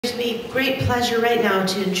It gives me great pleasure right now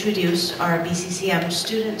to introduce our BCCM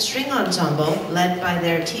Student String Ensemble, led by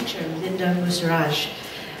their teacher, Linda Musaraj,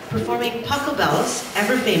 performing Pachelbel's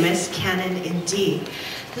ever-famous Canon in D.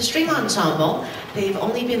 The string ensemble, they've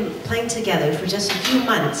only been playing together for just a few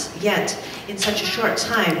months, yet in such a short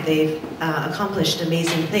time they've accomplished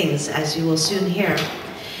amazing things, as you will soon hear.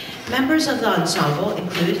 Members of the ensemble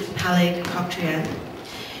include Paleg Koktrian,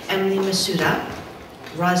 Emily Masuda,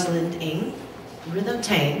 Rosalind Ng, Rhythm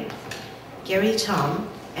Tang, Gary Tom,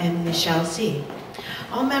 and Michelle C.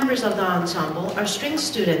 All members of the ensemble are string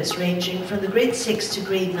students ranging from the grade 6 to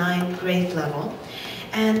grade 9 grade level,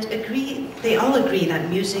 and they all agree that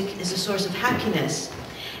music is a source of happiness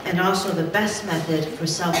and also the best method for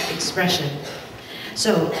self-expression.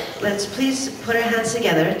 So let's please put our hands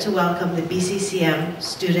together to welcome the BCCM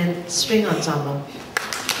Student String Ensemble.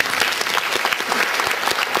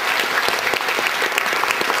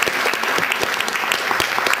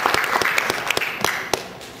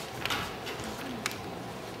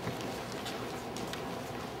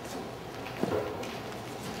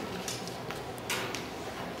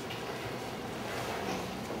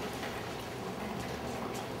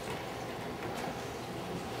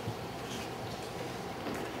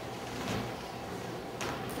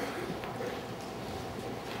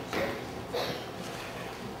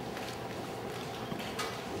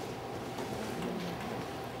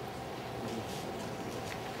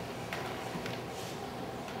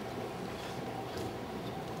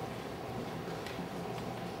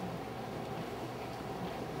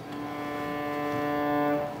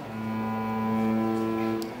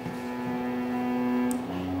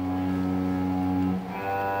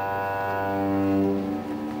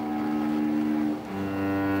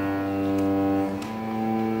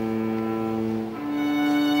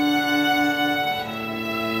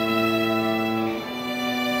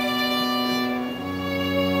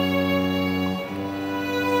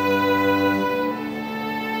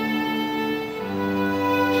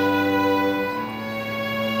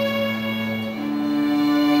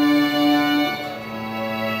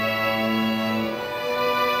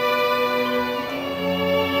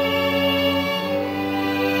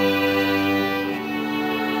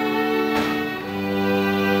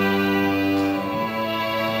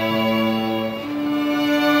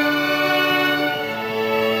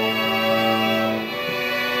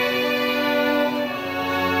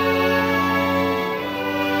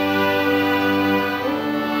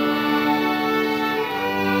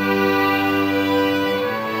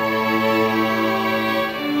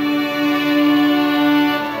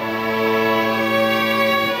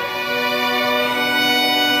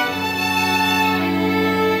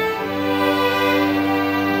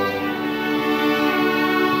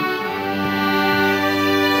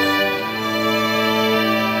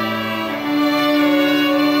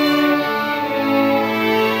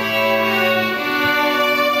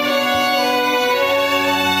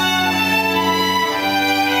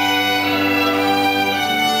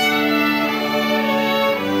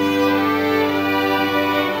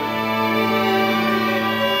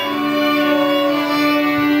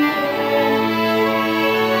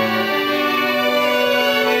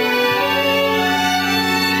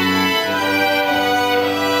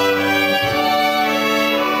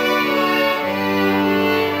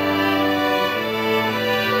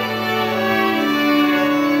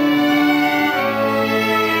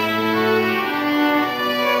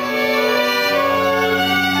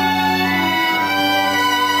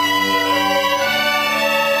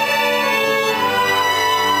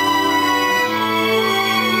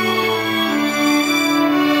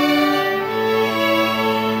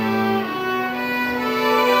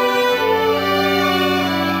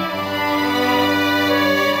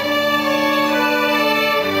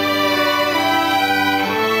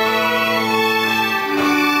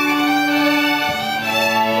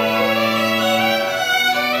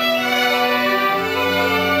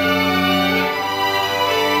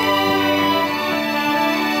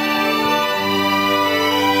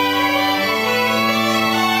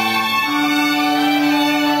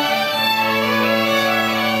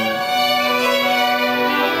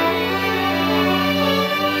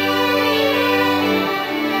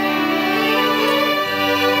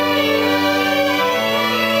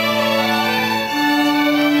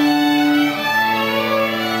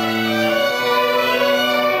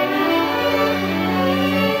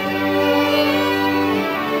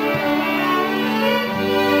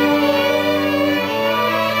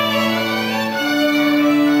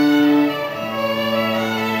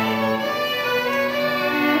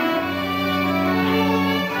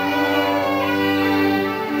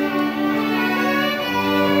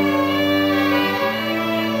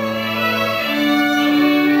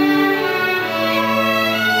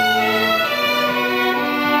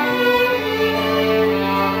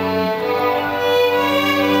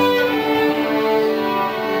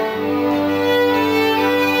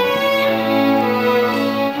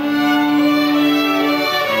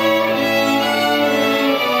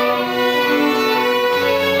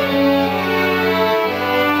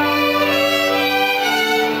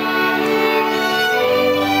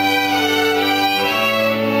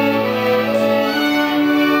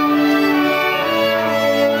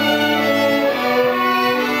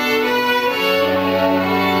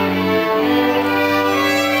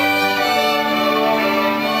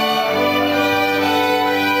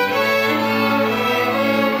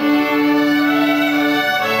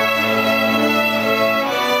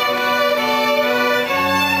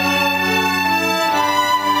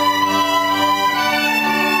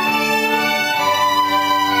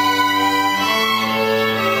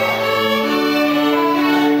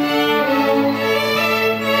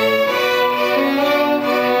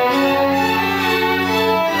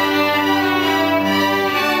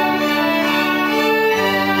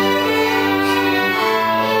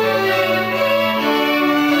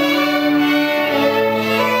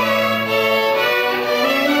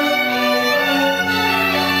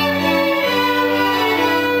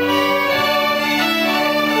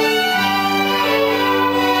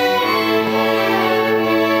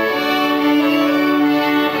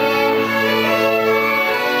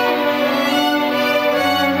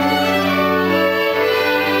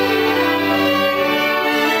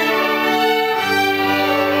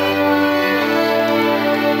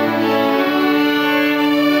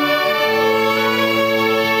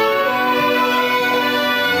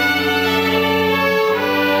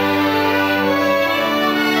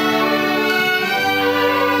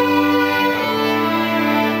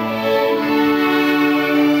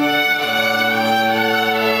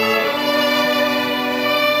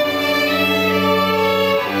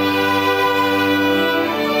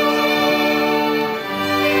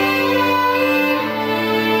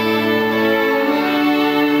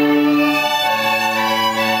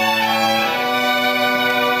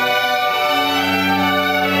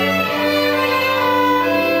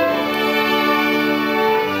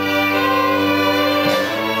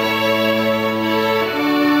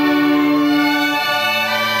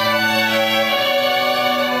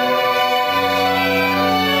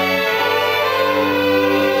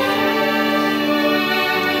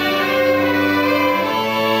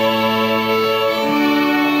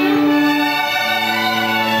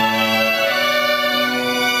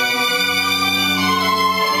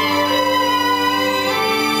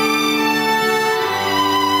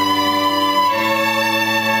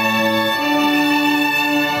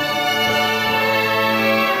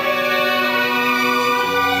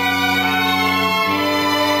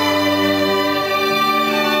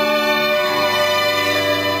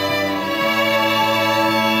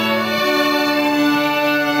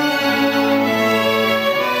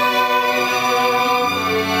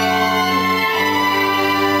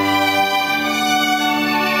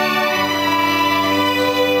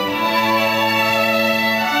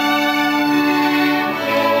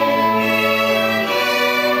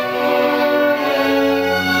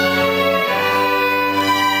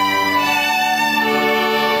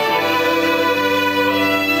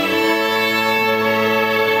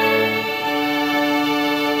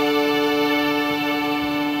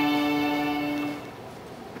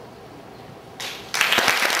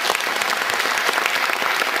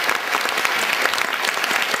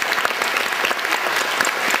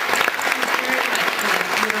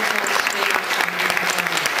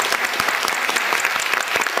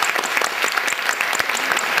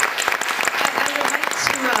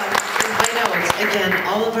 again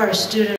all of our student